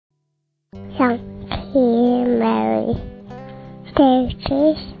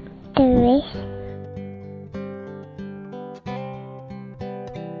Totus2us.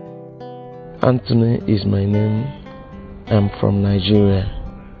 Anthony is my name. I'm from Nigeria,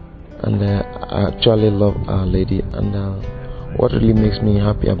 and I actually love Our Lady. And what really makes me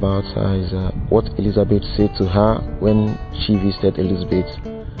happy about her is what Elizabeth said to her when she visited Elizabeth,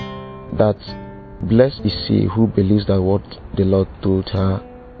 that blessed is she who believes that what the Lord told her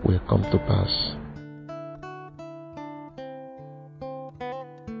will come to pass.